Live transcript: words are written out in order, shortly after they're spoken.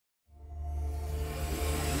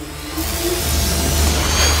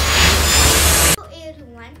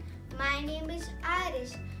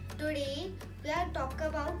talk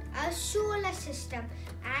about our solar system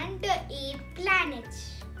and the 8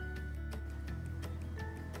 planets.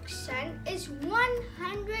 Sun is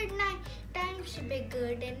 109 times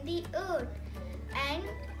bigger than the Earth, and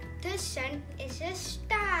the Sun is a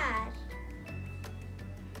star.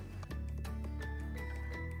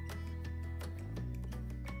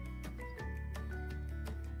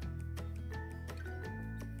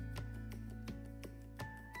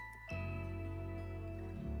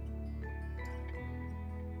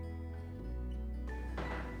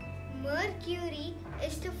 Mercury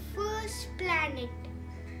is the first planet.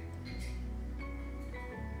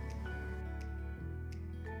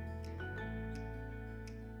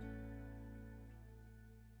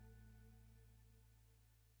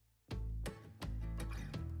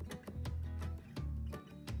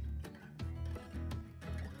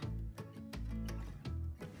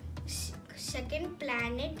 Second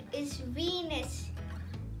planet is Venus,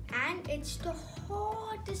 and it's the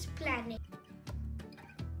hottest planet.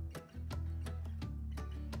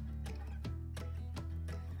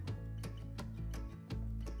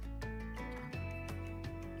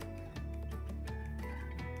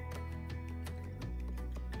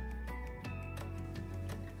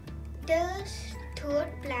 The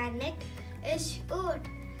third planet is Earth,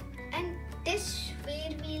 and this is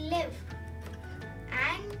where we live.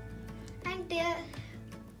 And there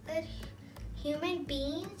are human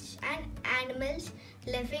beings and animals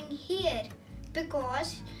living here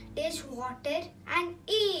because there's water and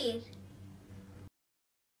air.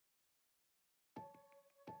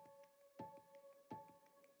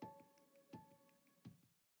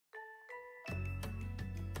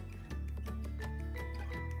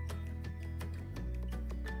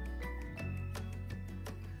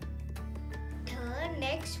 The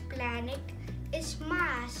next planet is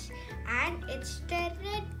Mars, and it's the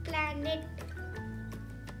red planet.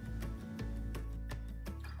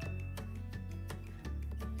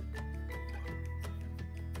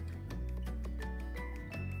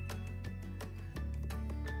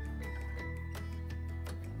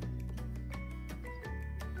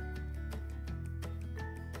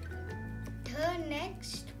 The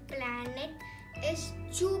next planet is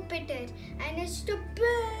Jupiter, and it's the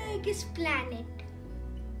biggest planet.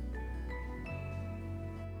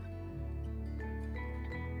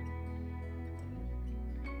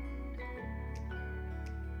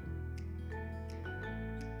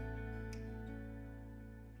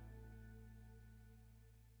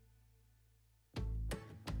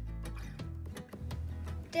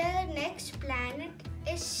 The next planet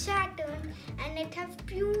is Saturn, and it has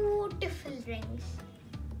beautiful rings.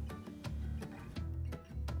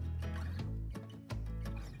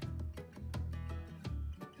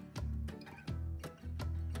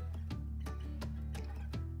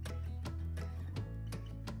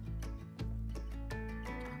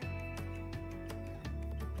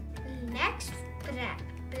 Next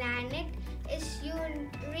planet is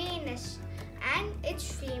Uranus, and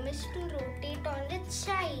it's famous to rotate on its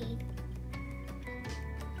side.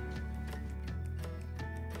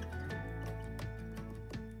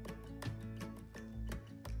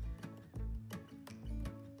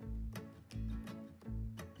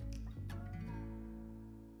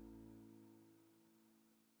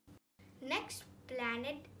 Next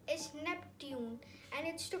planet is Neptune, and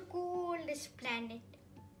it's the coldest planet.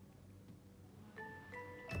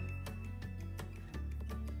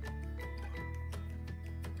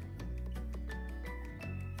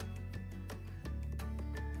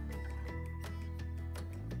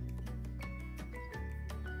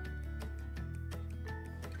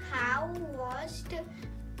 How was the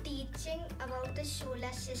teaching about the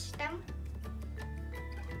solar system?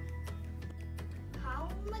 How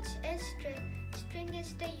much is string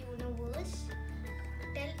is the universe?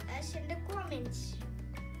 Tell us in the comments.